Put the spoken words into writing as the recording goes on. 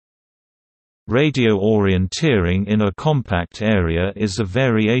Radio orienteering in a compact area is a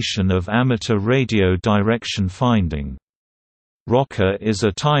variation of amateur radio direction finding. Rocker is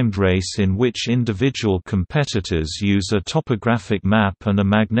a timed race in which individual competitors use a topographic map and a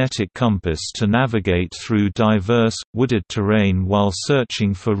magnetic compass to navigate through diverse, wooded terrain while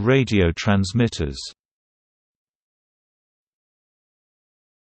searching for radio transmitters.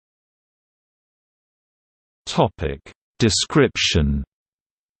 Description: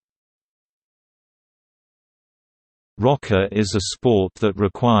 Rocker is a sport that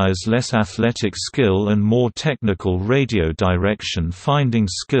requires less athletic skill and more technical radio direction finding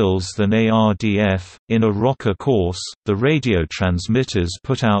skills than ARDF. In a rocker course, the radio transmitters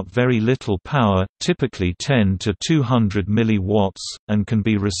put out very little power, typically 10 to 200 mW, and can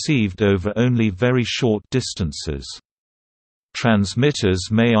be received over only very short distances. Transmitters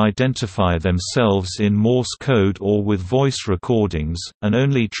may identify themselves in Morse code or with voice recordings, and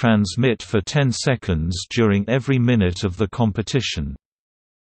only transmit for 10 seconds during every minute of the competition.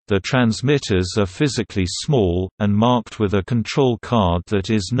 The transmitters are physically small, and marked with a control card that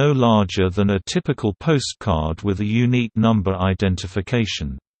is no larger than a typical postcard with a unique number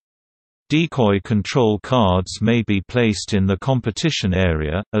identification. Decoy control cards may be placed in the competition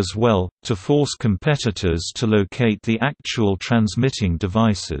area, as well, to force competitors to locate the actual transmitting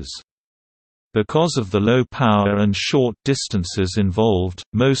devices. Because of the low power and short distances involved,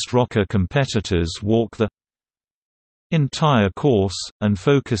 most rocker competitors walk the entire course, and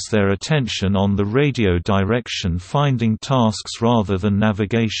focus their attention on the radio direction finding tasks rather than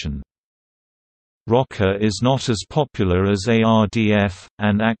navigation. Rocker is not as popular as ARDF,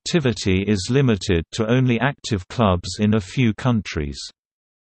 and activity is limited to only active clubs in a few countries.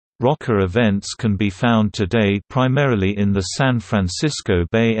 Rocker events can be found today primarily in the San Francisco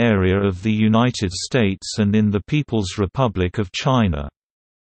Bay Area of the United States and in the People's Republic of China.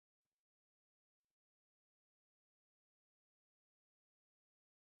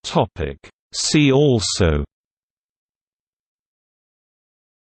 See also: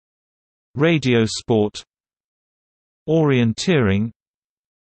 Radio sport, orienteering,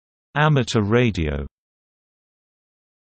 amateur radio.